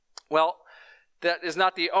Well, that is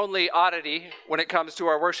not the only oddity when it comes to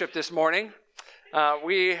our worship this morning.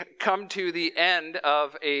 We come to the end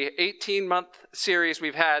of a 18-month series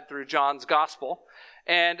we've had through John's Gospel.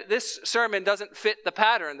 And this sermon doesn't fit the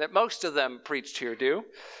pattern that most of them preached here do.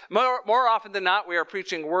 More often than not, we are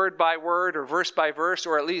preaching word by word or verse by verse,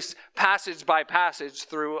 or at least passage by passage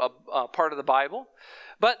through a part of the Bible.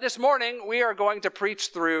 But this morning, we are going to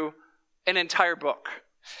preach through an entire book.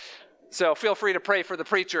 So feel free to pray for the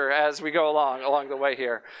preacher as we go along the way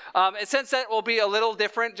here. And since that will be a little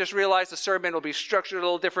different, just realize the sermon will be structured a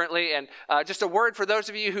little differently. And just a word for those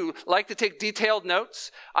of you who like to take detailed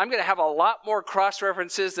notes, I'm going to have a lot more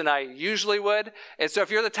cross-references than I usually would. And so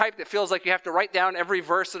if you're the type that feels like you have to write down every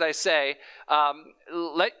verse that I say,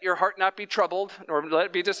 let your heart not be troubled, or let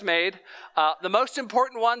it be dismayed. The most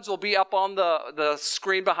important ones will be up on the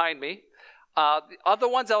screen behind me. The other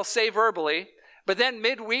ones I'll say verbally. But then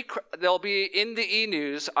midweek, they'll be in the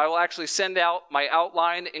e-news. I will actually send out my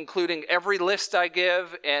outline, including every list I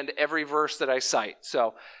give and every verse that I cite.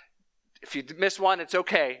 So if you miss one, it's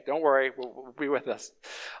okay. Don't worry. We'll be with us.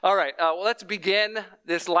 All right. Well, let's begin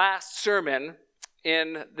this last sermon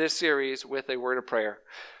in this series with a word of prayer.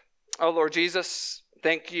 Oh, Lord Jesus,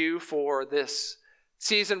 thank you for this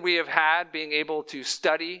season we have had, being able to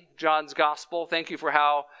study John's Gospel. Thank you for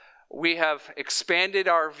how we have expanded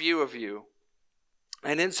our view of you.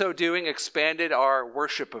 And in so doing, expanded our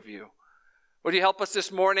worship of you. Would you help us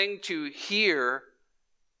this morning to hear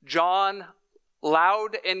John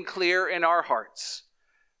loud and clear in our hearts?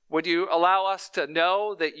 Would you allow us to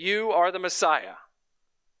know that you are the Messiah,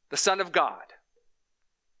 the Son of God?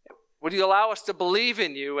 Would you allow us to believe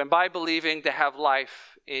in you, and by believing to have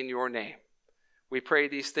life in your name? We pray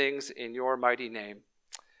these things in your mighty name.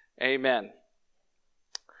 Amen.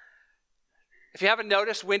 If you haven't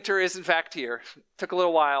noticed, winter is in fact here. It took a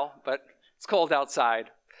little while, but it's cold outside.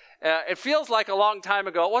 It feels like a long time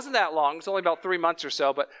ago. It wasn't that long. It was only about 3 months or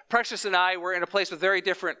so. But Precious and I were in a place with very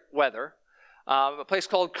different weather, a place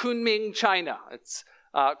called Kunming, China. It's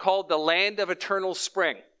called the Land of Eternal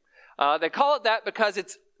Spring. They call it that because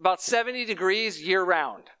it's about 70 degrees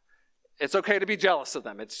year-round. It's okay to be jealous of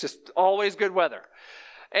them. It's just always good weather.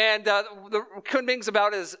 And the Kunming's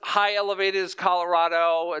about as high elevated as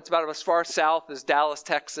Colorado. It's about as far south as Dallas,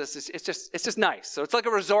 Texas. It's just nice. So it's like a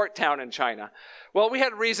resort town in China. Well, we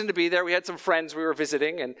had reason to be there. We had some friends we were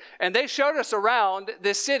visiting, and they showed us around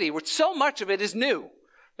this city, which so much of it is new.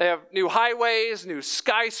 They have new highways, new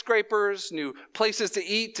skyscrapers, new places to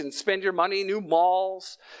eat and spend your money, new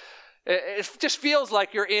malls. It just feels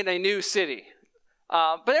like you're in a new city.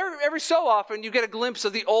 But every so often, you get a glimpse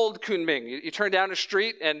of the old Kunming. You turn down a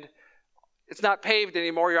street, and it's not paved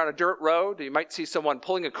anymore. You're on a dirt road. You might see someone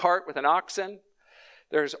pulling a cart with an oxen.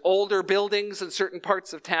 There's older buildings in certain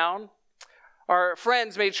parts of town. Our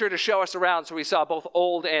friends made sure to show us around, so we saw both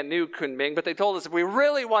old and new Kunming. But they told us if we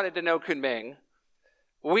really wanted to know Kunming,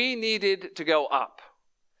 we needed to go up.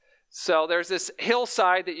 So there's this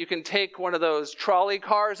hillside that you can take one of those trolley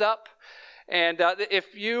cars up. And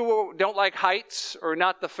if you don't like heights or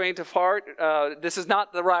not the faint of heart, this is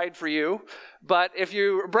not the ride for you. But if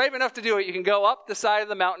you're brave enough to do it, you can go up the side of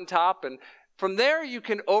the mountaintop, and from there you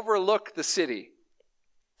can overlook the city.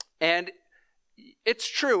 And it's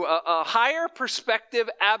true, a higher perspective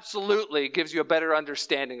absolutely gives you a better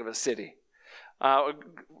understanding of a city.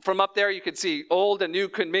 From up there, you could see old and new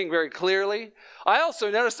Kunming very clearly. I also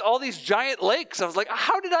noticed all these giant lakes. I was like,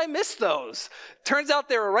 how did I miss those? Turns out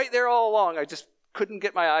they were right there all along. I just couldn't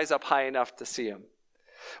get my eyes up high enough to see them.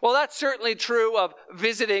 Well, that's certainly true of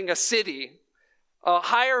visiting a city. A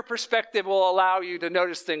higher perspective will allow you to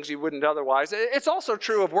notice things you wouldn't otherwise. It's also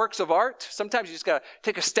true of works of art. Sometimes you just got to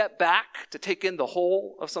take a step back to take in the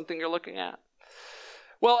whole of something you're looking at.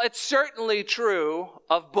 Well, it's certainly true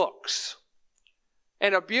of books.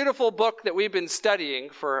 And a beautiful book that we've been studying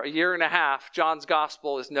for a year and a half, John's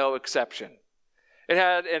Gospel, is no exception. It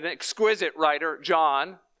had an exquisite writer,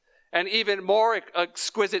 John, and even more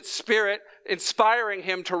exquisite spirit inspiring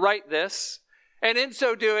him to write this. And in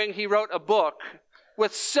so doing, he wrote a book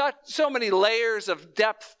with so many layers of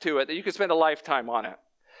depth to it that you could spend a lifetime on it.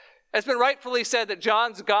 It's been rightfully said that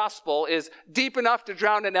John's Gospel is deep enough to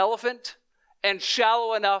drown an elephant and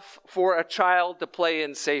shallow enough for a child to play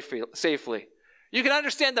in safely. You can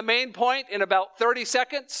understand the main point in about 30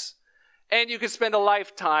 seconds, and you can spend a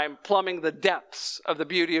lifetime plumbing the depths of the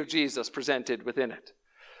beauty of Jesus presented within it.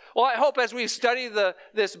 Well, I hope as we study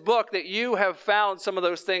this book that you have found some of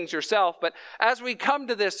those things yourself, but as we come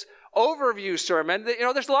to this overview sermon,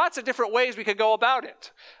 there's lots of different ways we could go about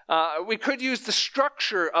it. We could use the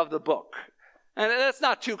structure of the book, and that's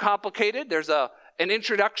not too complicated. There's a an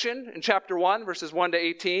introduction in chapter 1, verses 1 to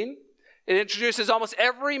 18. It introduces almost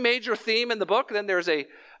every major theme in the book. Then there's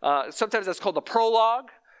sometimes that's called the prologue.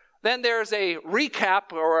 Then there's a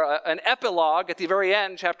recap or an epilogue at the very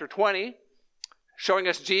end, chapter 20, showing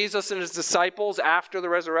us Jesus and his disciples after the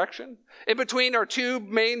resurrection. In between are two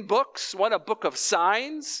main books, one a book of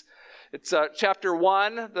signs. It's chapter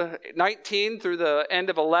 1, the 19 through the end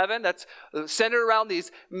of 11. That's centered around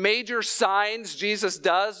these major signs Jesus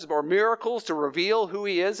does, or miracles to reveal who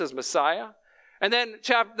he is as Messiah. And then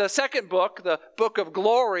the second book, the book of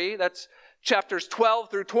glory, that's chapters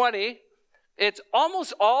 12 through 20. It's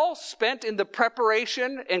almost all spent in the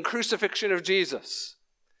preparation and crucifixion of Jesus.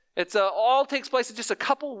 It's all takes place in just a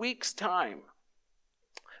couple weeks' time.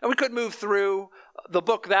 And we could move through the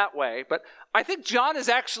book that way, but I think John has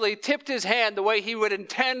actually tipped his hand the way he would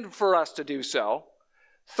intend for us to do so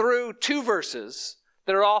through two verses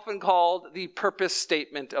that are often called the purpose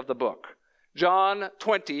statement of the book. John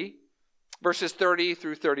 20, verses 30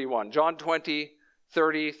 through 31. John 20,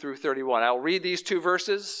 30 through 31. I'll read these two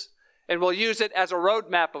verses, and we'll use it as a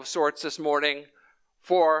roadmap of sorts this morning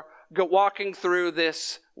for walking through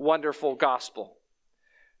this wonderful gospel.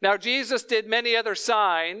 Now, Jesus did many other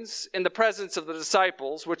signs in the presence of the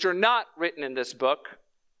disciples, which are not written in this book,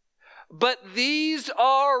 but these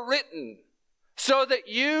are written so that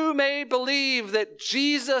you may believe that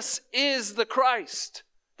Jesus is the Christ,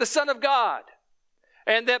 the Son of God,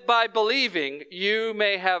 and that by believing you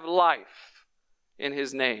may have life in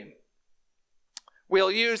his name. We'll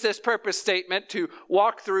use this purpose statement to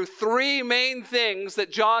walk through three main things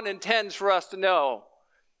that John intends for us to know.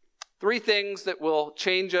 Three things that will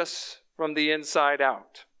change us from the inside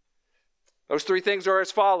out. Those three things are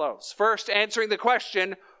as follows. First, answering the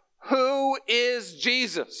question, who is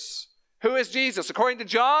Jesus? Who is Jesus? According to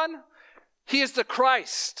John, he is the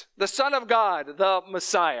Christ, the Son of God, the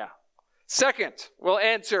Messiah. Second, we'll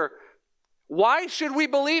answer, why should we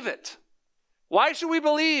believe it? Why should we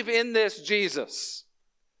believe in this Jesus?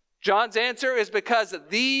 John's answer is because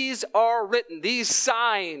these are written, these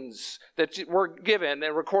signs that were given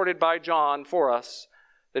and recorded by John for us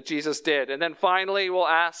that Jesus did. And then finally, we'll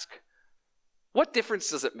ask, what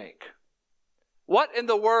difference does it make? What in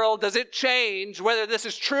the world does it change whether this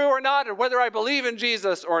is true or not, or whether I believe in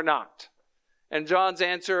Jesus or not? And John's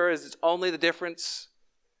answer is it's only the difference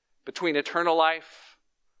between eternal life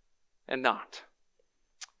and not.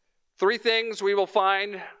 Three things we will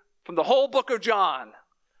find from the whole book of John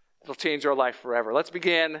that'll change our life forever. Let's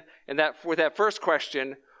begin with that first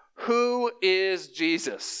question, who is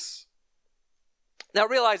Jesus? Now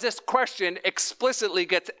realize this question explicitly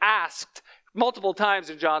gets asked multiple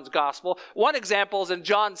times in John's gospel. One example is in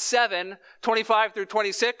John 7, 25 through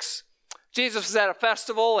 26. Jesus was at a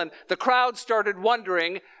festival and the crowd started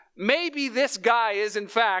wondering, maybe this guy is in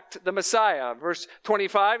fact the Messiah. Verse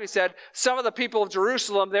 25, he said, some of the people of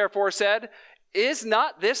Jerusalem therefore said, is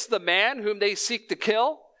not this the man whom they seek to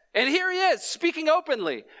kill? And here he is, speaking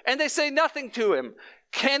openly, and they say nothing to him.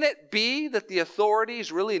 Can it be that the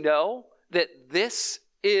authorities really know that this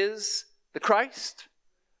is the Christ?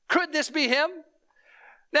 Could this be him?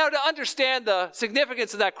 Now, to understand the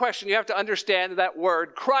significance of that question, you have to understand that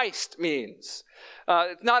word Christ means.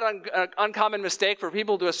 It's not an uncommon mistake for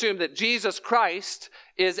people to assume that Jesus Christ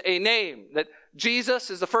is a name, that Jesus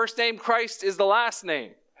is the first name, Christ is the last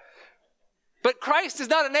name. But Christ is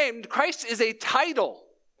not a name. Christ is a title.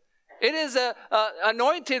 It is an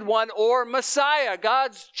anointed one or Messiah,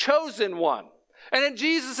 God's chosen one. And in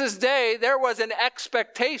Jesus' day, there was an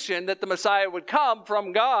expectation that the Messiah would come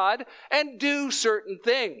from God and do certain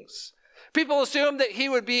things. People assumed that he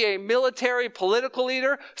would be a military, political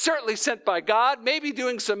leader, certainly sent by God, maybe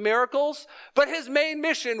doing some miracles, but his main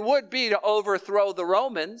mission would be to overthrow the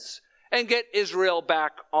Romans and get Israel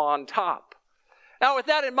back on top. Now, with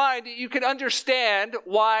that in mind, you can understand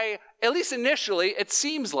why, at least initially, it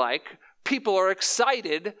seems like people are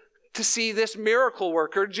excited to see this miracle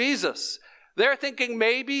worker, Jesus. They're thinking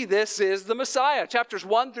maybe this is the Messiah. Chapters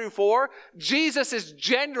 1 through 4, Jesus is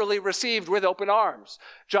generally received with open arms.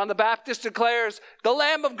 John the Baptist declares, the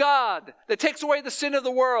Lamb of God that takes away the sin of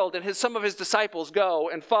the world, and some of his disciples go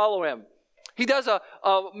and follow him. He does a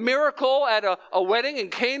miracle at a wedding in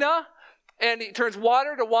Cana, and he turns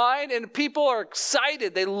water to wine, and people are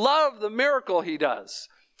excited. They love the miracle he does.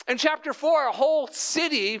 In chapter 4, a whole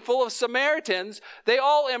city full of Samaritans, they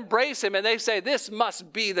all embrace him, and they say, this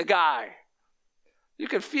must be the guy. You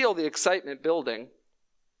can feel the excitement building.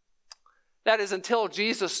 That is until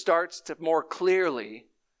Jesus starts to more clearly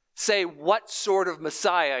say what sort of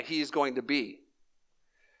Messiah he's going to be.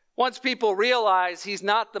 Once people realize he's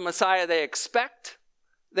not the Messiah they expect,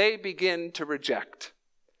 they begin to reject.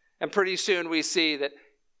 And pretty soon we see that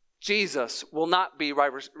Jesus will not be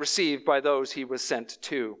received by those he was sent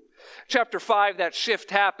to. Chapter 5, that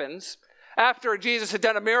shift happens after Jesus had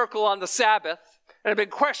done a miracle on the Sabbath and had been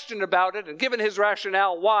questioned about it and given his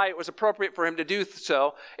rationale why it was appropriate for him to do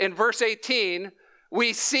so. In verse 18,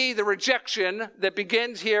 we see the rejection that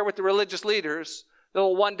begins here with the religious leaders that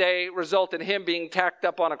will one day result in him being tacked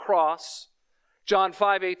up on a cross. John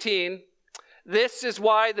 5:18, this is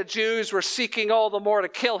why the Jews were seeking all the more to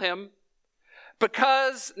kill him,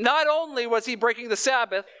 because not only was he breaking the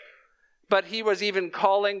Sabbath, but he was even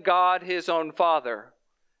calling God his own Father,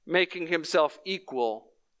 making himself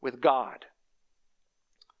equal with God.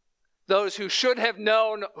 Those who should have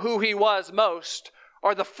known who he was most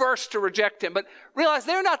are the first to reject him. But realize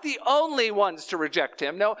they're not the only ones to reject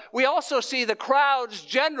him. No, we also see the crowds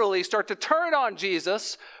generally start to turn on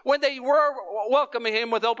Jesus when they were welcoming him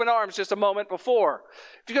with open arms just a moment before.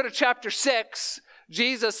 If you go to chapter 6,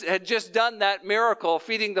 Jesus had just done that miracle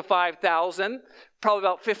feeding the 5,000, probably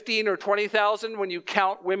about 15 or 20,000 when you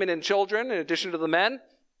count women and children in addition to the men.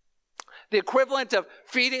 The equivalent of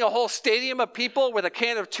feeding a whole stadium of people with a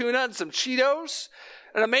can of tuna and some Cheetos.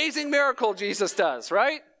 An amazing miracle Jesus does,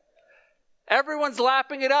 right? Everyone's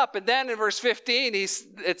lapping it up. And then in verse 15,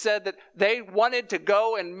 it said that they wanted to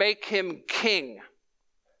go and make him king.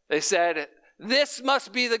 They said, this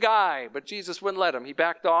must be the guy. But Jesus wouldn't let him. He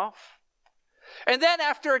backed off. And then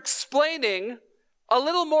after explaining a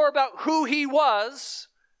little more about who he was,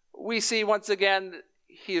 we see once again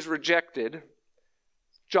he is rejected.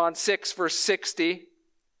 John 6, verse 60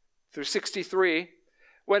 through 63.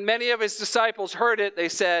 When many of his disciples heard it, they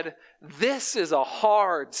said, this is a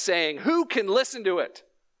hard saying. Who can listen to it?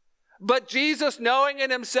 But Jesus, knowing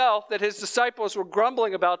in himself that his disciples were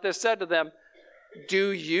grumbling about this, said to them,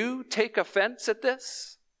 do you take offense at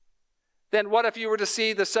this? Then what if you were to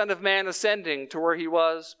see the Son of Man ascending to where he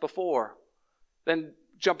was before? Then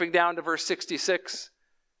jumping down to verse 66.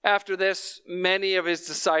 After this, many of his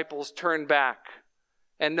disciples turned back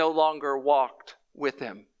and no longer walked with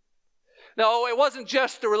him. No, it wasn't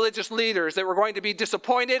just the religious leaders that were going to be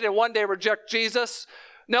disappointed and one day reject Jesus.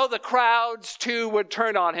 No, the crowds too would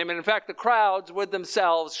turn on him. And in fact, the crowds would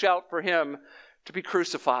themselves shout for him to be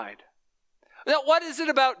crucified. Now, what is it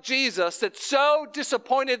about Jesus that so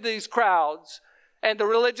disappointed these crowds and the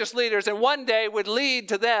religious leaders and one day would lead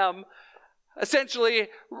to them essentially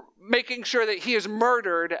making sure that he is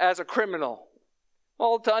murdered as a criminal?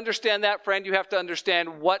 Well, to understand that, friend, you have to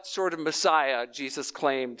understand what sort of Messiah Jesus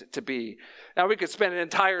claimed to be. Now, we could spend an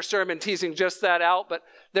entire sermon teasing just that out, but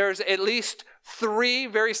there's at least 3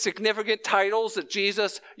 very significant titles that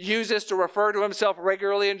Jesus uses to refer to himself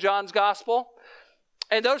regularly in John's gospel.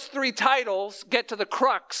 And those 3 titles get to the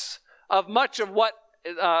crux of much of what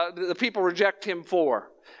the people reject him for.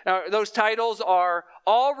 Now, those titles are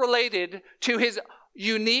all related to his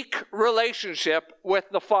unique relationship with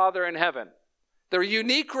the Father in heaven. The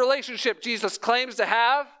unique relationship Jesus claims to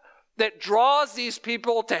have that draws these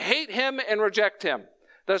people to hate him and reject him.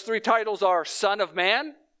 Those 3 titles are Son of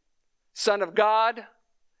Man, Son of God,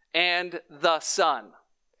 and the Son.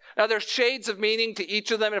 Now there's shades of meaning to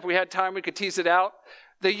each of them. If we had time, we could tease it out.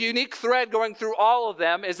 The unique thread going through all of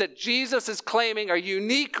them is that Jesus is claiming a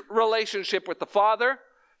unique relationship with the Father,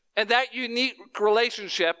 and that unique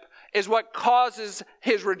relationship is what causes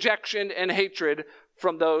his rejection and hatred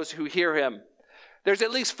from those who hear him. There's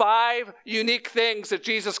at least 5 unique things that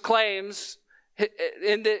Jesus claims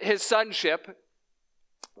in his sonship.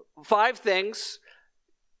 5 things.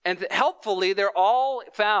 And helpfully, they're all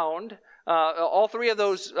found, all 3 of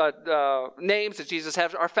those names that Jesus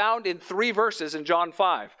has are found in 3 verses in John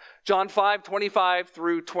 5. John 5, 25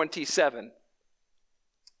 through 27.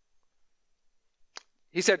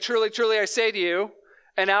 He said, truly, truly, I say to you,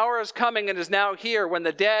 an hour is coming and is now here when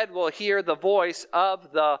the dead will hear the voice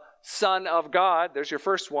of the Son of God. There's your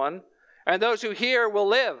first one. And those who hear will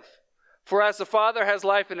live. For as the Father has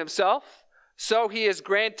life in himself, so he has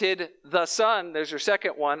granted the Son, there's your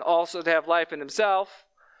second one, also to have life in himself.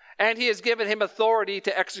 And he has given him authority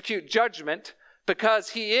to execute judgment because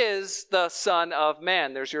he is the Son of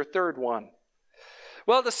Man. There's your third one.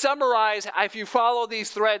 Well, to summarize, if you follow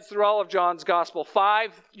these threads through all of John's gospel,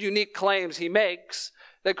 5 unique claims he makes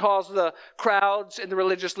that cause the crowds and the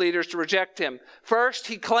religious leaders to reject him. First,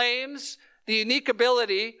 he claims the unique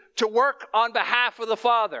ability to work on behalf of the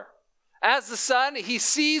Father. As the Son, he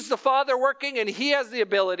sees the Father working, and he has the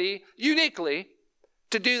ability, uniquely,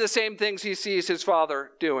 to do the same things he sees his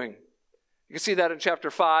Father doing. You can see that in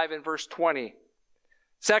chapter 5 and verse 20.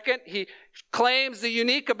 Second, he claims the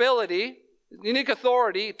unique ability, unique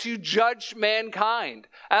authority to judge mankind.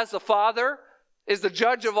 As the Father, is the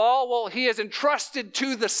judge of all? Well, he has entrusted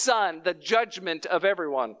to the Son the judgment of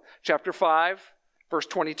everyone. Chapter 5, verse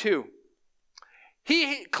 22.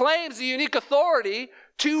 He claims the unique authority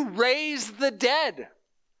to raise the dead,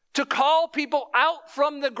 to call people out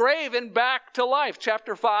from the grave and back to life.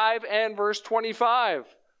 Chapter 5 and verse 25.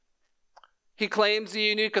 He claims the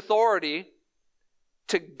unique authority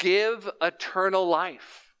to give eternal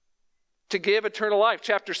life. To give eternal life.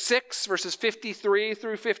 Chapter 6, verses 53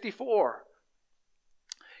 through 54.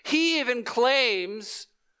 He even claims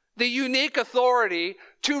the unique authority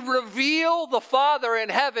to reveal the Father in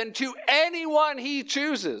heaven to anyone he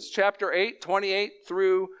chooses. Chapter 8, 28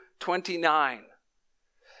 through 29.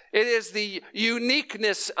 It is the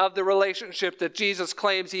uniqueness of the relationship that Jesus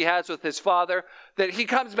claims he has with his Father that he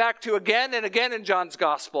comes back to again and again in John's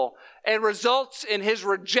Gospel and results in his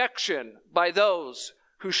rejection by those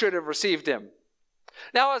who should have received him.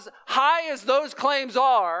 Now, as high as those claims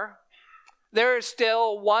are, there is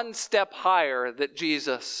still one step higher that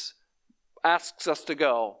Jesus asks us to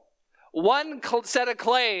go. One set of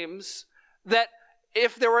claims that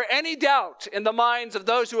if there were any doubt in the minds of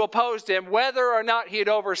those who opposed him whether or not he had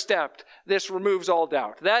overstepped, this removes all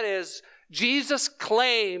doubt. That is, Jesus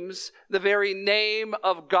claims the very name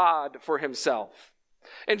of God for himself.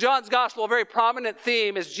 In John's Gospel, a very prominent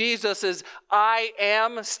theme is Jesus' I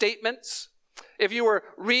am statements. If you were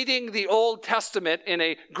reading the Old Testament in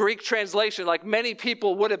a Greek translation, like many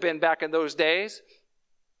people would have been back in those days,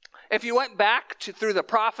 if you went back through the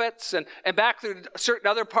prophets and back through certain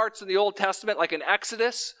other parts of the Old Testament, like in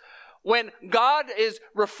Exodus, when God is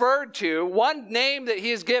referred to, one name that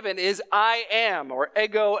he is given is I am, or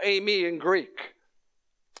ego eimi in Greek.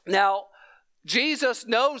 Now, Jesus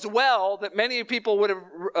knows well that many people would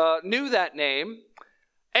have knew that name,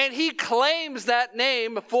 and he claims that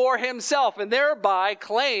name for himself, and thereby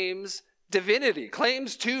claims divinity,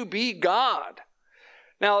 claims to be God.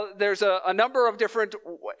 Now, there's a number of different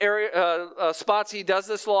spots he does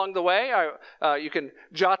this along the way. You can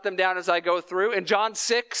jot them down as I go through. In John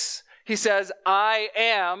 6, he says, I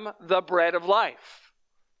am the bread of life.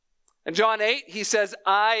 In John 8, he says,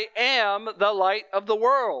 I am the light of the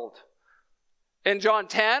world. In John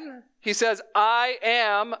 10, he says, I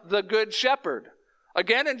am the good shepherd.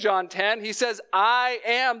 Again in John 10, he says, I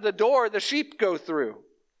am the door the sheep go through.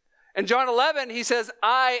 In John 11, he says,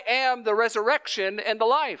 I am the resurrection and the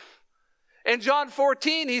life. In John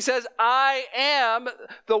 14, he says, I am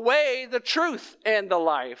the way, the truth, and the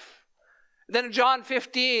life. Then in John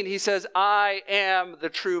 15, he says, I am the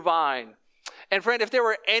true vine. And friend, if there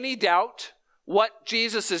were any doubt what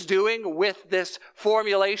Jesus is doing with this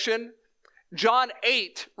formulation, John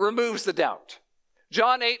 8 removes the doubt.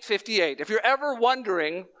 John 8:58. If you're ever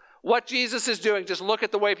wondering what Jesus is doing, just look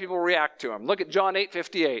at the way people react to him. Look at John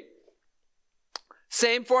 8:58.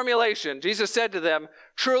 Same formulation. Jesus said to them,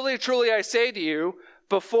 truly, truly, I say to you,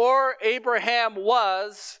 before Abraham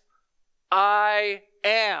was, I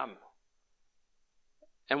am.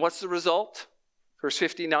 And what's the result? Verse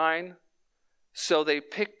 59. So they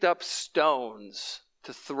picked up stones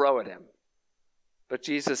to throw at him. But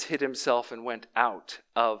Jesus hid himself and went out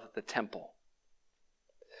of the temple.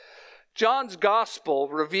 John's gospel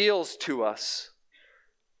reveals to us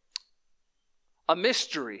a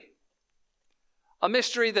mystery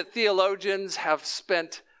that theologians have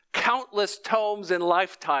spent countless tomes and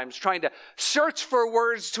lifetimes trying to search for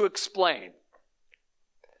words to explain.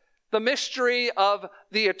 The mystery of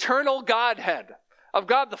the eternal Godhead, of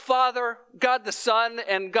God the Father, God the Son,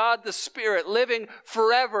 and God the Spirit living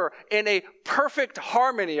forever in a perfect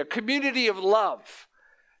harmony, a community of love,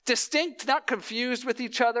 distinct, not confused with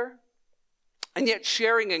each other, and yet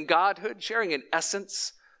sharing in godhood, sharing in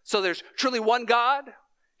essence. So there's truly one God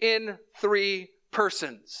in three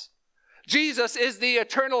persons. Jesus is the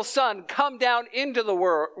eternal Son come down into the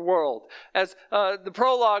world. As the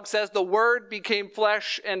prologue says, the Word became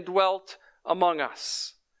flesh and dwelt among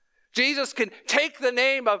us. Jesus can take the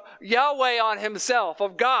name of Yahweh on himself,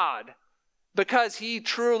 of God, because he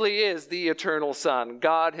truly is the eternal Son,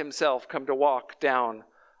 God himself come to walk down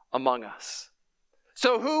among us.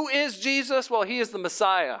 So who is Jesus? Well, he is the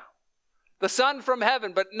Messiah, the Son from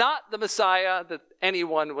heaven, but not the Messiah that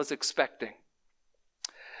anyone was expecting.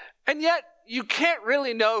 And yet, you can't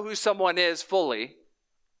really know who someone is fully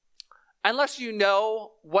unless you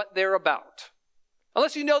know what they're about,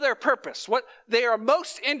 unless you know their purpose, what they are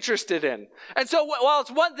most interested in. And so while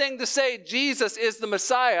it's one thing to say Jesus is the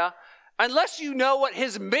Messiah, unless you know what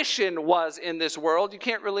his mission was in this world, you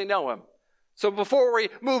can't really know him. So before we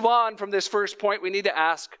move on from this first point, we need to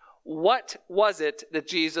ask, what was it that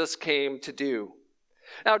Jesus came to do?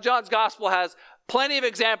 Now, John's gospel has plenty of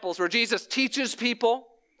examples where Jesus teaches people,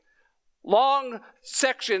 long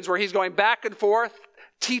sections where he's going back and forth,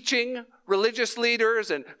 teaching religious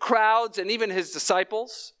leaders and crowds and even his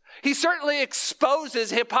disciples. He certainly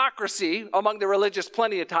exposes hypocrisy among the religious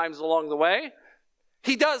plenty of times along the way.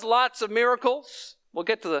 He does lots of miracles. We'll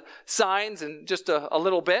get to the signs in just a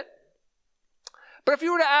little bit. But if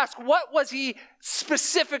you were to ask, what was he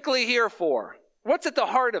specifically here for? What's at the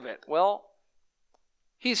heart of it? Well,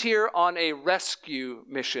 he's here on a rescue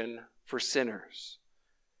mission for sinners.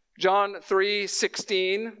 John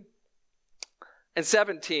 3:16 and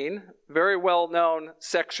 17, very well-known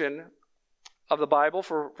section of the Bible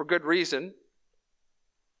for good reason.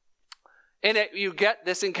 In it, you get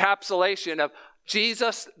this encapsulation of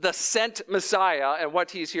Jesus, the sent Messiah, and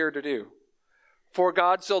what he's here to do. For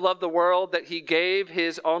God so loved the world that he gave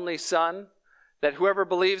his only Son, that whoever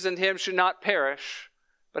believes in him should not perish,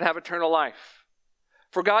 but have eternal life.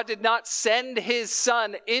 For God did not send his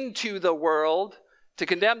Son into the world to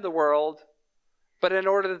condemn the world, but in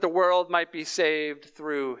order that the world might be saved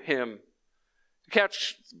through him.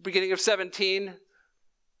 Catch beginning of 17,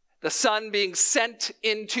 the Son being sent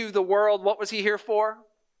into the world. What was he here for?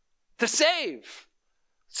 To save.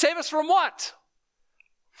 Save us from what?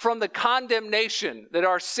 From the condemnation that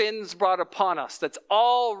our sins brought upon us, that's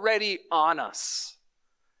already on us.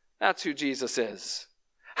 That's who Jesus is.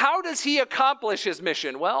 How does he accomplish his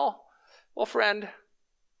mission? Well, friend,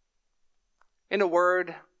 in a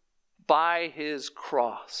word, by his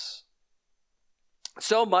cross.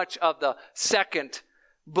 So much of the second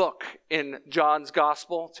book in John's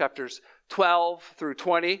Gospel, chapters 12 through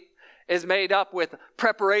 20, is made up with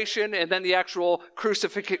preparation and then the actual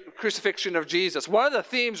crucifixion of Jesus. One of the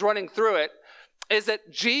themes running through it is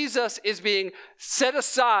that Jesus is being set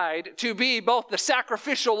aside to be both the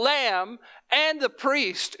sacrificial lamb and the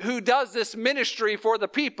priest who does this ministry for the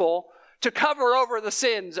people to cover over the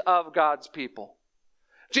sins of God's people.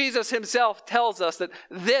 Jesus himself tells us that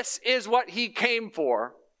this is what he came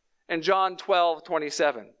for in John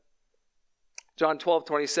 12:27. John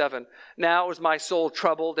 12:27. Now is my soul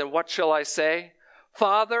troubled, and what shall I say?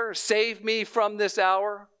 Father, save me from this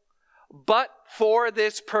hour. But for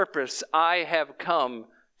this purpose I have come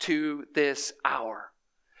to this hour.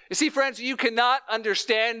 You see, friends, you cannot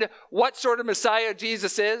understand what sort of Messiah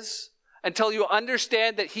Jesus is until you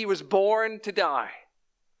understand that he was born to die.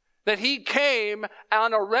 That he came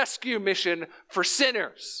on a rescue mission for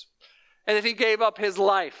sinners. And that he gave up his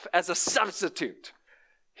life as a substitute,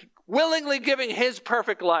 willingly giving his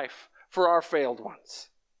perfect life for our failed ones.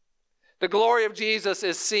 The glory of Jesus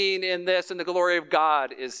is seen in this, and the glory of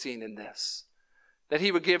God is seen in this. That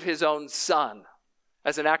he would give his own Son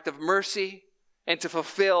as an act of mercy and to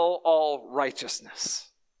fulfill all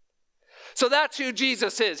righteousness. So that's who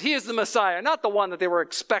Jesus is. He is the Messiah, not the one that they were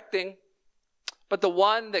expecting, but the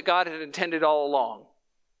one that God had intended all along.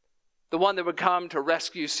 The one that would come to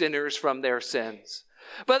rescue sinners from their sins.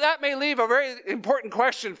 But that may leave a very important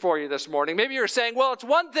question for you this morning. Maybe you're saying, well, it's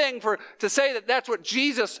one thing to say that that's what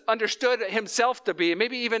Jesus understood himself to be, and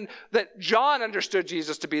maybe even that John understood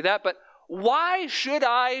Jesus to be that, but why should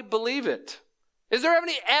I believe it? Is there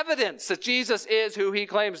any evidence that Jesus is who he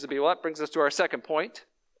claims to be? Well, that brings us to our second point.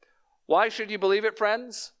 Why should you believe it,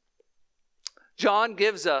 friends? John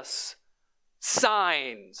gives us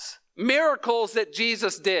signs, miracles that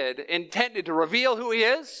Jesus did, intended to reveal who he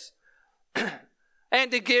is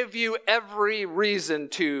and to give you every reason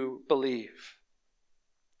to believe.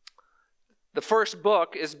 The first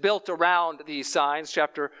book is built around these signs,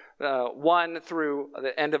 chapter 1 through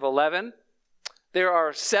the end of 11. There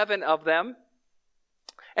are 7 of them.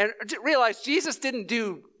 And realize Jesus didn't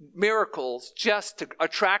do miracles just to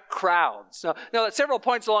attract crowds. Now, at several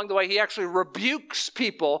points along the way, he actually rebukes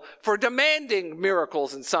people for demanding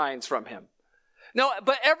miracles and signs from him. No,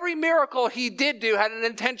 but every miracle he did do had an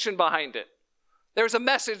intention behind it. There's a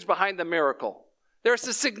message behind the miracle. There's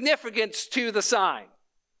a significance to the sign.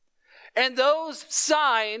 And those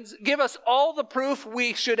signs give us all the proof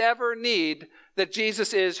we should ever need that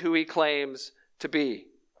Jesus is who he claims to be.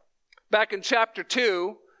 Back in chapter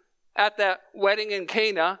 2, at that wedding in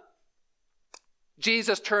Cana,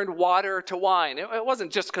 Jesus turned water to wine. It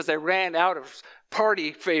wasn't just because they ran out of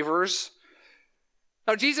party favors.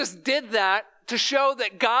 No, Jesus did that to show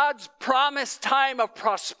that God's promised time of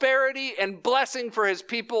prosperity and blessing for his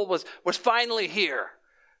people was finally here.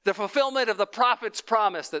 The fulfillment of the prophet's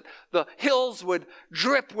promise that the hills would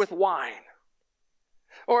drip with wine.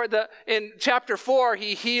 Or in chapter 4,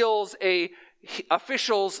 he heals a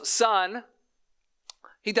official's son.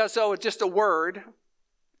 He does so with just a word.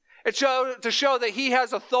 To show that he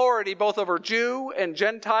has authority both over Jew and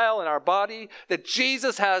Gentile in our body, that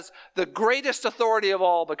Jesus has the greatest authority of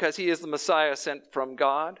all because he is the Messiah sent from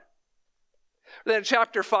God. Then in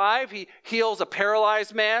chapter 5, he heals a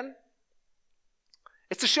paralyzed man.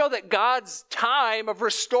 It's to show that God's time of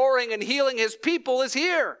restoring and healing his people is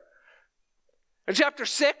here. In chapter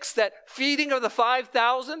 6, that feeding of the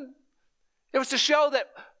 5,000, it was to show that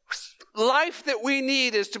life that we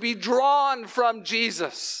need is to be drawn from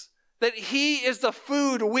Jesus, that he is the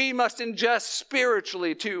food we must ingest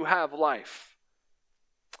spiritually to have life.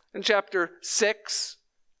 In chapter 6,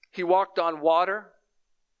 he walked on water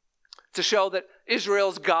to show that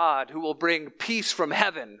Israel's God, who will bring peace from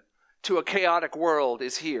heaven to a chaotic world,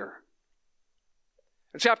 is here.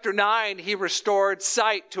 In chapter 9, he restored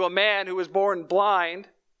sight to a man who was born blind.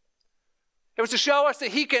 It was to show us that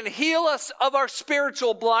he can heal us of our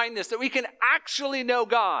spiritual blindness, that we can actually know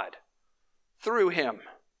God through him.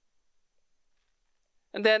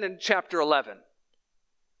 And then in chapter 11,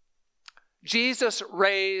 Jesus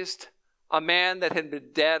raised a man that had been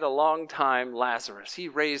dead a long time, Lazarus. He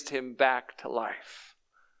raised him back to life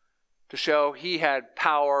to show he had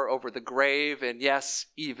power over the grave and, yes,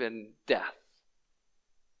 even death.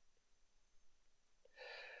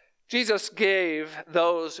 Jesus gave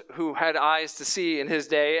those who had eyes to see in his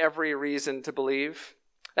day every reason to believe.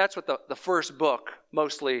 That's what the first book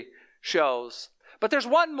mostly shows. But there's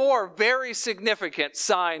one more very significant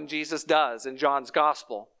sign Jesus does in John's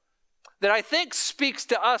gospel that I think speaks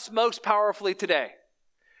to us most powerfully today.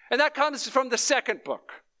 And that comes from the second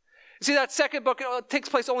book. You see, that second book, it takes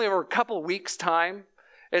place only over a couple of weeks' time.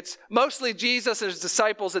 It's mostly Jesus and his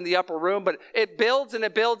disciples in the upper room, but it builds and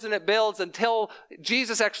it builds and it builds until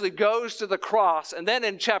Jesus actually goes to the cross. And then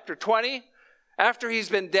in chapter 20, after he's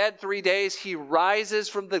been dead 3 days, he rises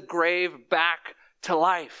from the grave back to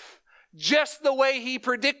life, just the way he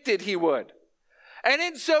predicted he would. And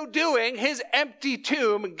in so doing, his empty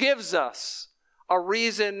tomb gives us a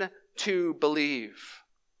reason to believe.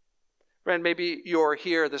 Friend, maybe you're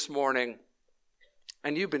here this morning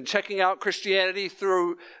and you've been checking out Christianity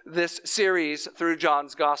through this series, through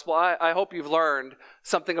John's Gospel. I hope you've learned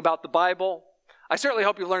something about the Bible. I certainly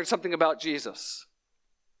hope you've learned something about Jesus.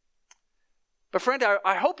 But friend,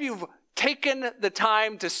 I hope you've taken the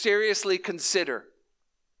time to seriously consider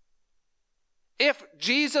if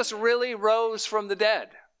Jesus really rose from the dead.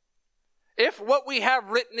 If what we have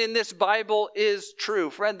written in this Bible is true,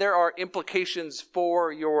 friend, there are implications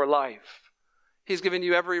for your life. He's given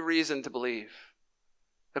you every reason to believe.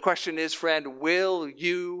 The question is, friend, will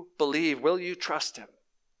you believe? Will you trust him?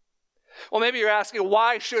 Well, maybe you're asking,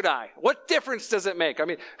 why should I? What difference does it make? I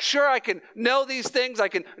mean, sure, I can know these things. I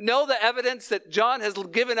can know the evidence that John has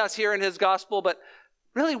given us here in his gospel, but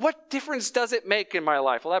really, what difference does it make in my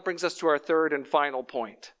life? Well, that brings us to our third and final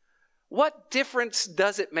point. What difference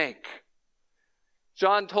does it make?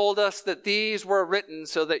 John told us that these were written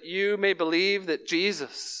so that you may believe that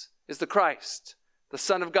Jesus is the Christ, the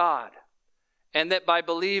Son of God, and that by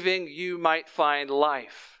believing you might find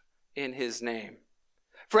life in his name.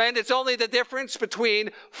 Friend, it's only the difference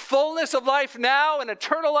between fullness of life now and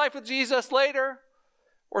eternal life with Jesus later,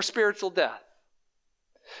 or spiritual death.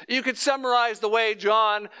 You could summarize the way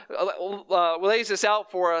John lays this out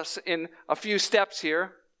for us in a few steps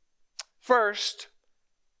here. First,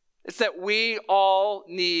 it's that we all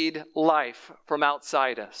need life from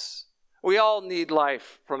outside us. We all need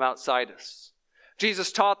life from outside us.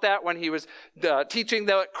 Jesus taught that when he was teaching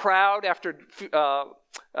the crowd after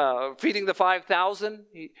feeding the 5,000.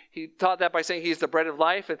 He taught that by saying he's the bread of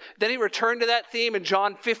life. And then he returned to that theme in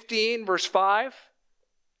John 15, verse 5.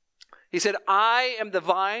 He said, I am the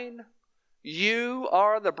vine, you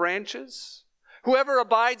are the branches. Whoever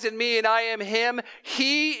abides in me and I am him,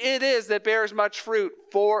 he it is that bears much fruit.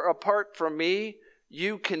 For apart from me,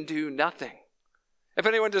 you can do nothing. If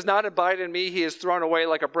anyone does not abide in me, he is thrown away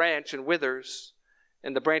like a branch and withers,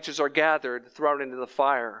 and the branches are gathered, thrown into the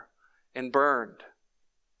fire, and burned.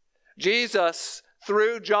 Jesus,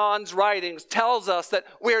 through John's writings, tells us that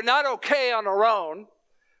we are not okay on our own.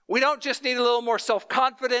 We don't just need a little more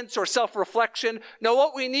self-confidence or self-reflection. No,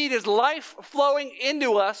 what we need is life flowing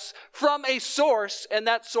into us from a source, and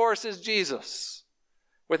that source is Jesus.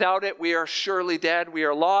 Without it, we are surely dead. We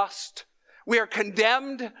are lost. We are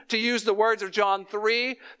condemned, to use the words of John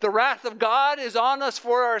 3. The wrath of God is on us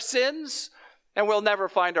for our sins, and we'll never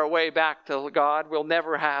find our way back to God. We'll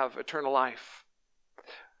never have eternal life.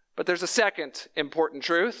 But there's a second important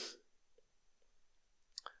truth.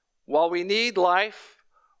 While we need life,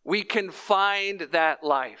 we can find that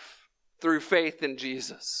life through faith in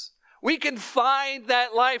Jesus. We can find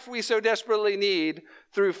that life we so desperately need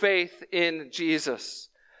through faith in Jesus.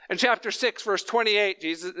 In chapter 6, verse 28,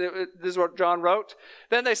 this is what John wrote.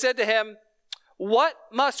 Then they said to him, what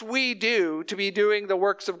must we do to be doing the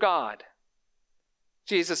works of God?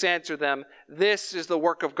 Jesus answered them, "This is the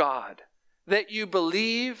work of God, that you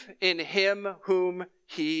believe in him whom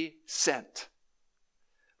he sent."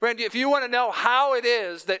 Friend, if you want to know how it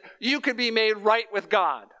is that you can be made right with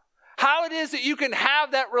God, how it is that you can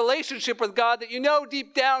have that relationship with God that you know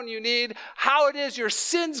deep down you need, how it is your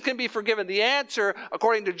sins can be forgiven, the answer,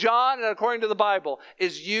 according to John and according to the Bible,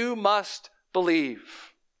 is you must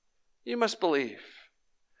believe. You must believe.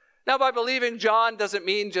 Now, by believing, John doesn't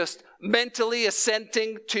mean just mentally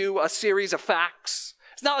assenting to a series of facts.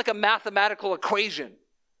 It's not like a mathematical equation.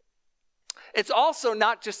 It's also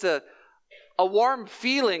not just a warm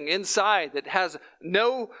feeling inside that has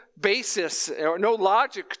no basis or no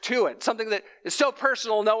logic to it, something that is so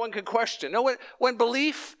personal no one can question. No, when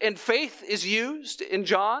belief and faith is used in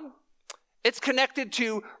John, it's connected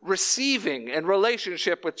to receiving and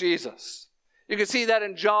relationship with Jesus. You can see that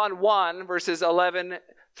in John 1, verses 11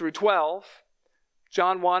 through 12.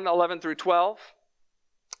 John 1, 11 through 12.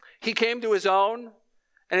 He came to his own,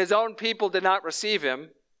 and his own people did not receive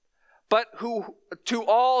him. But to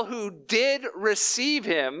all who did receive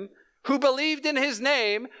him, who believed in his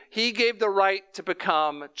name, he gave the right to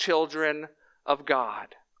become children of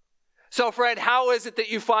God. So, friend, how is it that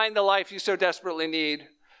you find the life you so desperately need?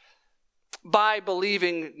 By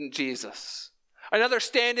believing in Jesus. Another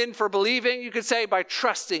stand-in for believing, you could say, by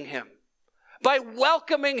trusting him. By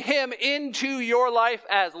welcoming him into your life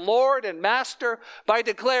as Lord and Master, by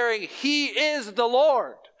declaring he is the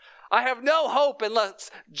Lord. I have no hope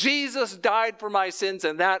unless Jesus died for my sins,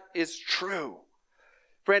 and that is true.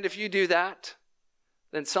 Friend, if you do that,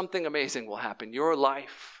 then something amazing will happen. Your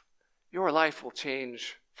life will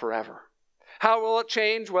change forever. How will it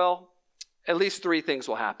change? Well, at least 3 things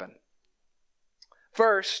will happen.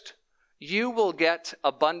 First, you will get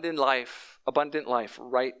abundant life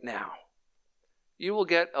right now. You will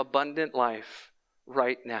get abundant life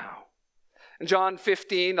right now. In John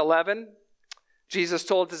 15:11, Jesus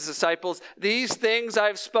told his disciples, "These things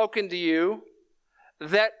I've spoken to you,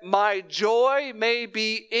 that my joy may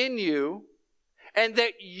be in you, and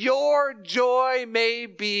that your joy may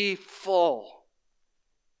be full."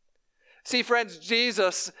 See, friends,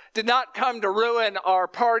 Jesus did not come to ruin our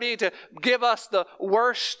party, to give us the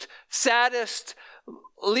worst, saddest,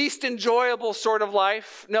 least enjoyable sort of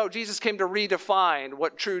life. No, Jesus came to redefine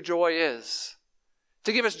what true joy is.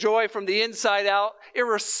 To give us joy from the inside out,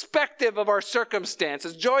 irrespective of our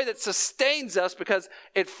circumstances. Joy that sustains us because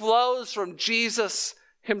it flows from Jesus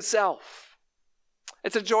himself.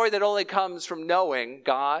 It's a joy that only comes from knowing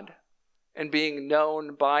God and being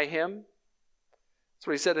known by him. That's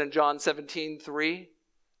what he said in John 17:3.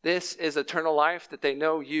 This is eternal life, that they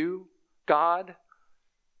know you, God,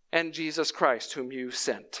 and Jesus Christ, whom you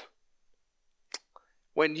sent.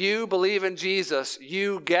 When you believe in Jesus,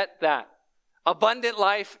 you get that abundant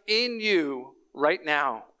life in you right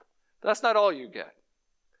now. But that's not all you get.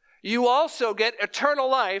 You also get eternal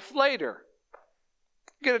life later.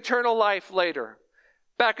 You get eternal life later.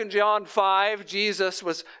 Back in John 5, Jesus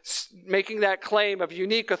was making that claim of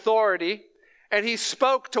unique authority, and he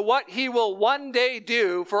spoke to what he will one day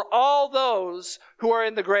do for all those who are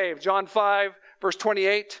in the grave. John 5, verse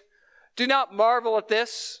 28. "Do not marvel at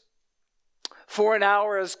this, for an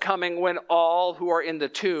hour is coming when all who are in the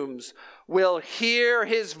tombs will hear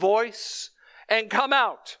his voice and come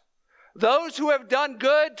out. Those who have done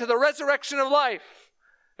good to the resurrection of life,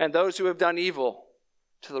 and those who have done evil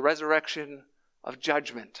to the resurrection of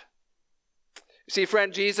judgment." You see,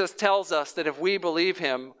 friend, Jesus tells us that if we believe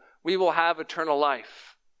him, we will have eternal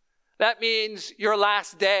life. That means your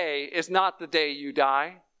last day is not the day you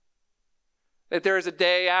die, that there is a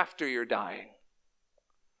day after you're dying.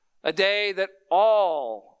 A day that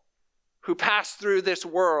all who pass through this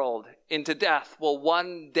world into death will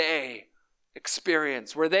one day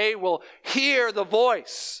experience, where they will hear the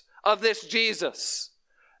voice of this Jesus.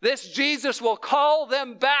 This Jesus will call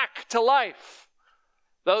them back to life.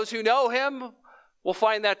 Those who know him will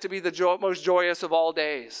find that to be the most joyous of all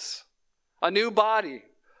days. A new body,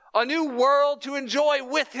 a new world to enjoy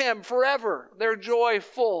with him forever, their joy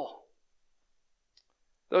full.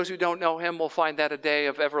 Those who don't know him will find that a day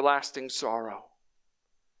of everlasting sorrow.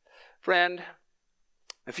 Friend,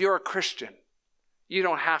 if you're a Christian, you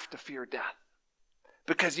don't have to fear death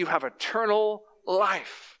because you have eternal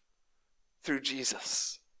life through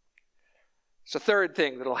Jesus. It's the third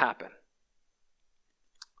thing that'll happen.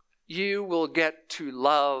 You will get to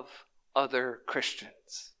love other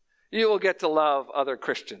Christians. You will get to love other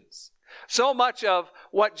Christians. So much of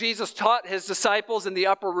what Jesus taught his disciples in the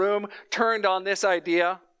upper room turned on this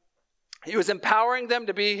idea. He was empowering them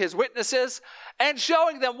to be his witnesses and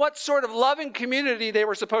showing them what sort of loving community they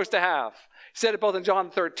were supposed to have. He said it both in John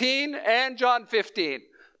 13 and John 15.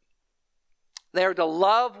 They are to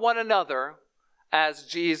love one another as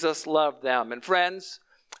Jesus loved them. And friends,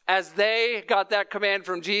 as they got that command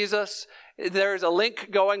from Jesus, there's a link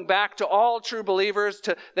going back to all true believers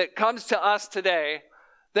that comes to us today,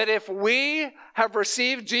 that if we have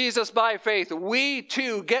received Jesus by faith, we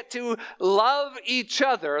too get to love each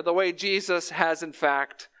other the way Jesus has in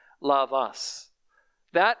fact loved us.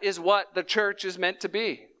 That is what the church is meant to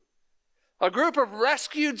be. A group of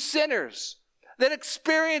rescued sinners that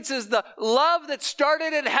experiences the love that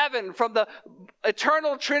started in heaven from the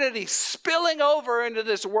eternal Trinity spilling over into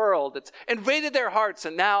this world. It's invaded their hearts,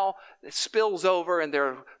 and now it spills over in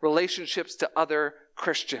their relationships to other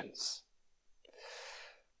Christians.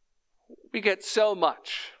 We get so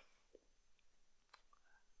much.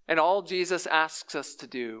 And all Jesus asks us to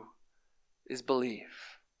do is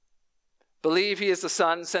believe. Believe he is the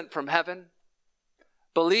Son sent from heaven.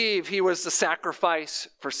 Believe he was the sacrifice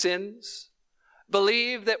for sins.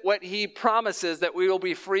 Believe that what he promises, that we will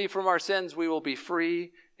be free from our sins, we will be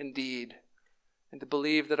free indeed. And to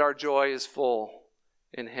believe that our joy is full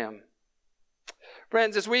in him.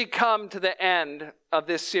 Friends, as we come to the end of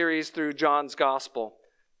this series through John's Gospel,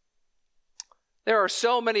 there are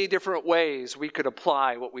so many different ways we could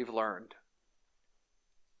apply what we've learned.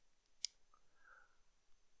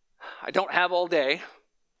 I don't have all day,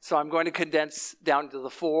 so I'm going to condense down to the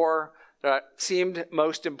 4 that seemed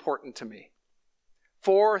most important to me.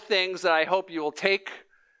 4 things that I hope you will take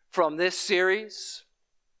from this series.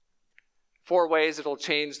 4 ways it'll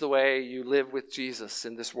change the way you live with Jesus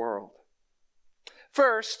in this world.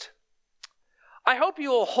 First, I hope you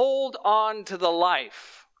will hold on to the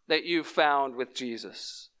life that you've found with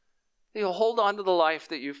Jesus. You'll hold on to the life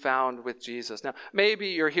that you found with Jesus. Now, maybe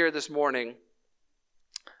you're here this morning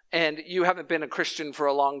and you haven't been a Christian for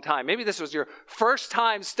a long time. Maybe this was your first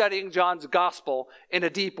time studying John's Gospel in a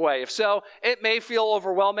deep way. If so, it may feel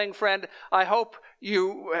overwhelming, friend. I hope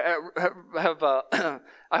you I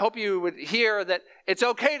hope you would hear that it's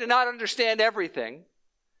okay to not understand everything,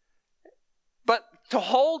 but to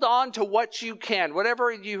hold on to what you can,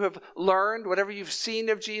 whatever you have learned, whatever you've seen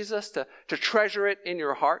of Jesus, to treasure it in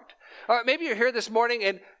your heart. Or maybe you're here this morning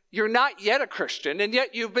and you're not yet a Christian, and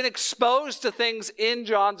yet you've been exposed to things in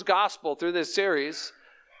John's Gospel through this series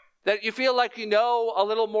that you feel like you know a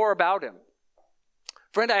little more about him.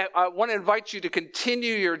 Friend, I want to invite you to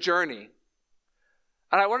continue your journey.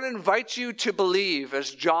 And I want to invite you to believe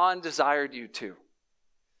as John desired you to.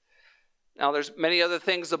 Now, there's many other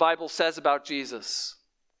things the Bible says about Jesus.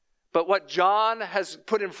 But what John has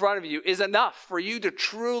put in front of you is enough for you to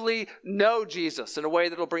truly know Jesus in a way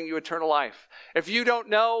that will bring you eternal life. If you don't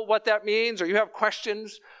know what that means or you have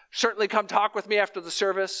questions, certainly come talk with me after the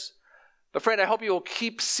service. But friend, I hope you will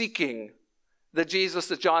keep seeking the Jesus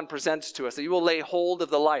that John presents to us, that you will lay hold of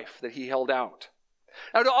the life that he held out.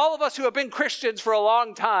 Now, to all of us who have been Christians for a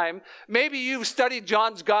long time, maybe you've studied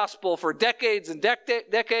John's Gospel for decades and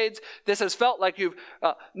decades. This has felt like you've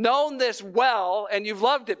known this well and you've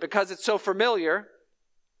loved it because it's so familiar.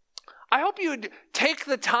 I hope you would take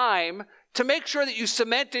the time to make sure that you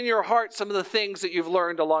cement in your heart some of the things that you've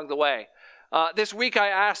learned along the way. This week I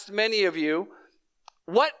asked many of you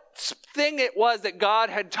what thing it was that God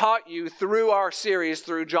had taught you through our series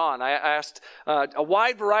through John. I asked a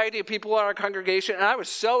wide variety of people in our congregation, and I was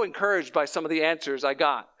so encouraged by some of the answers I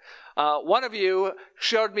got. One of you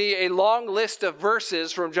showed me a long list of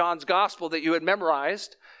verses from John's Gospel that you had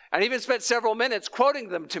memorized, and even spent several minutes quoting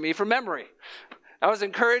them to me from memory. That was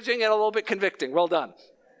encouraging and a little bit convicting. Well done.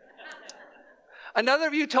 Another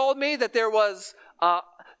of you told me that there was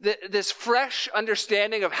this fresh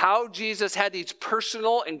understanding of how Jesus had these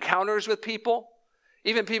personal encounters with people,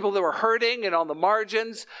 even people that were hurting and on the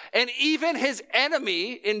margins, and even his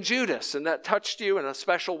enemy in Judas, and that touched you in a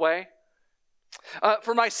special way.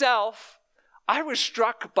 For myself, I was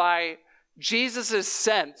struck by Jesus'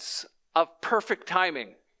 sense of perfect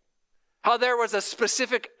timing. How there was a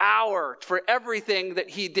specific hour for everything that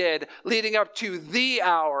he did leading up to the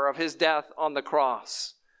hour of his death on the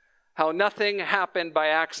cross. How nothing happened by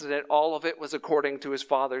accident. All of it was according to his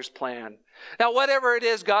Father's plan. Now, whatever it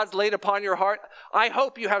is God's laid upon your heart, I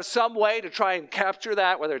hope you have some way to try and capture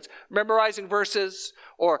that, whether it's memorizing verses,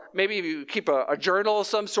 or maybe you keep a journal of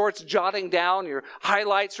some sorts, jotting down your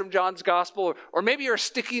highlights from John's Gospel, or maybe you're a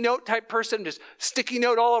sticky note type person, just sticky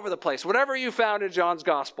note all over the place. Whatever you found in John's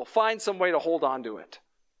Gospel, find some way to hold on to it.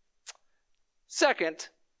 Second,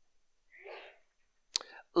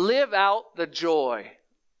 live out the joy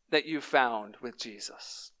that you found with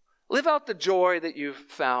Jesus. Live out the joy that you've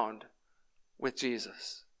found with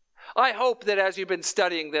Jesus. I hope that as you've been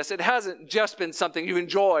studying this, it hasn't just been something you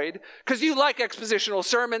enjoyed because you like expositional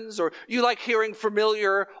sermons or you like hearing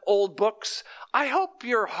familiar old books. I hope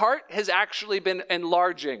your heart has actually been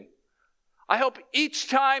enlarging. I hope each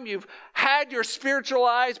time you've had your spiritual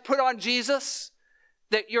eyes put on Jesus,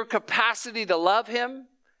 that your capacity to love him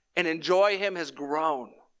and enjoy him has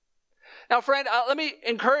grown. Now, friend, let me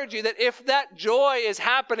encourage you that if that joy is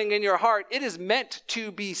happening in your heart, it is meant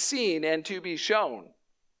to be seen and to be shown.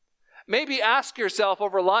 Maybe ask yourself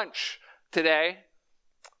over lunch today,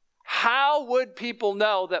 how would people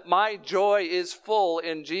know that my joy is full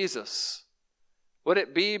in Jesus? Would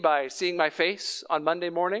it be by seeing my face on Monday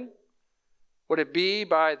morning? Would it be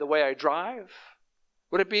by the way I drive?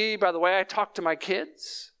 Would it be by the way I talk to my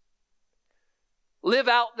kids? Live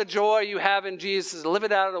out the joy you have in Jesus. Live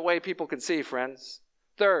it out in a way people can see, friends.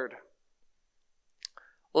 Third,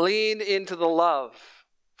 lean into the love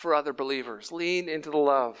for other believers. Lean into the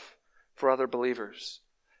love for other believers.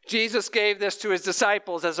 Jesus gave this to his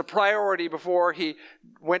disciples as a priority before he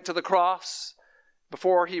went to the cross,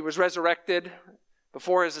 before he was resurrected,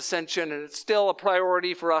 before his ascension, and it's still a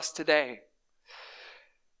priority for us today.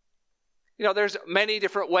 You know, there's many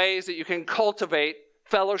different ways that you can cultivate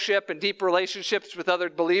fellowship and deep relationships with other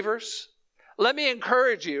believers. Let me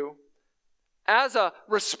encourage you, as a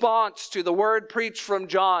response to the word preached from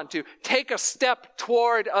John, to take a step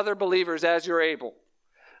toward other believers as you're able.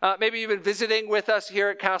 Maybe you've been visiting with us here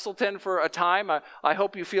at Castleton for a time. I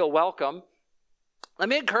hope you feel welcome. Let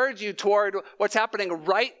me encourage you toward what's happening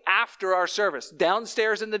right after our service.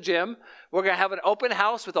 Downstairs in the gym, we're going to have an open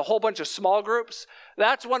house with a whole bunch of small groups.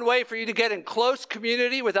 That's one way for you to get in close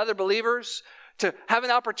community with other believers, to have an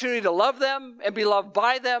opportunity to love them and be loved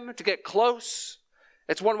by them, to get close.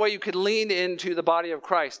 It's one way you could lean into the body of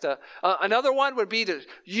Christ. Another one would be to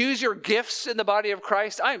use your gifts in the body of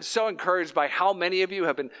Christ. I am so encouraged by how many of you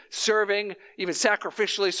have been serving, even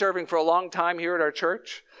sacrificially serving for a long time here at our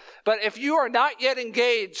church. But if you are not yet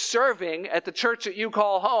engaged serving at the church that you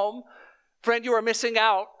call home, friend, you are missing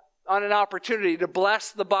out on an opportunity to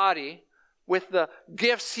bless the body with the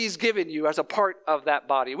gifts he's given you as a part of that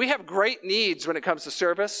body. We have great needs when it comes to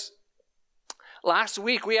service. Last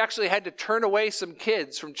week, we actually had to turn away some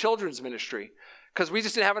kids from children's ministry because we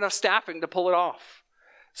just didn't have enough staffing to pull it off.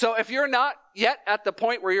 So if you're not yet at the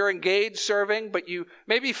point where you're engaged serving, but you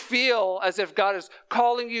maybe feel as if God is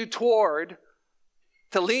calling you toward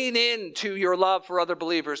to lean into your love for other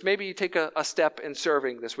believers, maybe you take a step in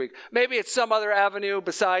serving this week. Maybe it's some other avenue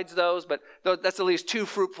besides those, but that's at least two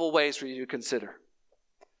fruitful ways for you to consider.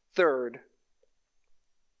 Third,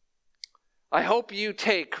 I hope you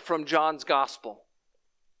take from John's gospel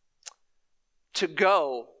to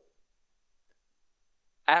go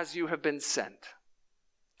as you have been sent.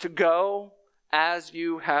 To go as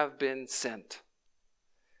you have been sent.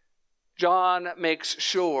 John makes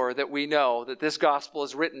sure that we know that this gospel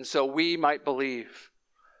is written so we might believe.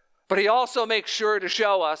 But he also makes sure to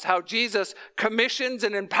show us how Jesus commissions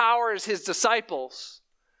and empowers his disciples.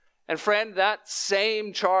 And friend, that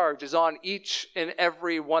same charge is on each and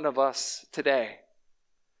every one of us today.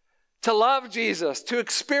 To love Jesus, to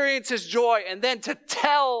experience his joy, and then to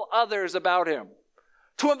tell others about him.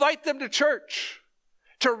 To invite them to church.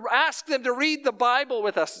 To ask them to read the Bible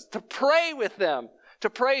with us. To pray with them. To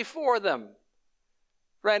pray for them.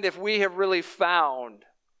 Friend, if we have really found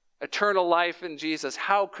eternal life in Jesus,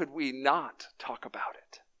 how could we not talk about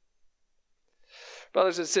it?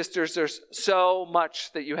 Brothers and sisters, there's so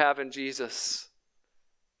much that you have in Jesus.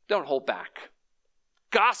 Don't hold back.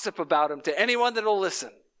 Gossip about him to anyone that will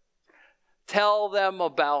listen. Tell them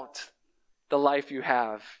about the life you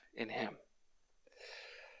have in him.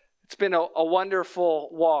 It's been a wonderful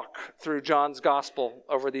walk through John's gospel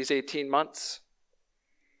over these 18 months.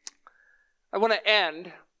 I want to end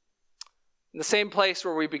in the same place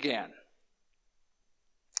where we began.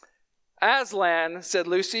 Aslan, said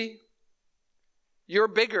Lucy, you're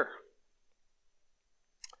bigger.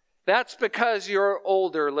 That's because you're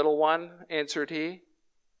older, little one, answered he.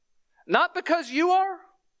 Not because you are?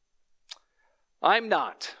 I'm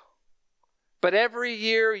not. But every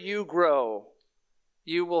year you grow,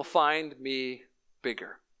 you will find me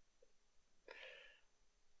bigger.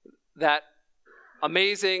 That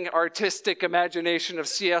amazing artistic imagination of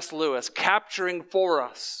C.S. Lewis capturing for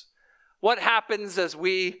us what happens as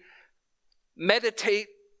we meditate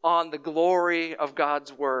on the glory of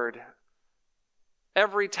God's word.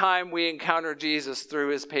 Every time we encounter Jesus through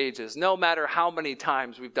his pages, no matter how many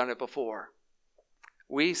times we've done it before,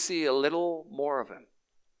 we see a little more of him.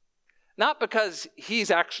 Not because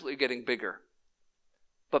he's actually getting bigger,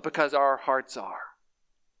 but because our hearts are,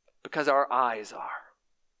 because our eyes are.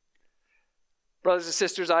 Brothers and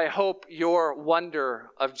sisters, I hope your wonder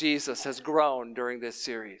of Jesus has grown during this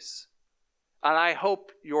series. And I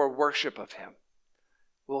hope your worship of him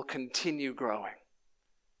will continue growing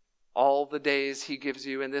all the days he gives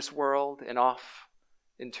you in this world and off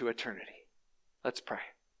into eternity. Let's pray.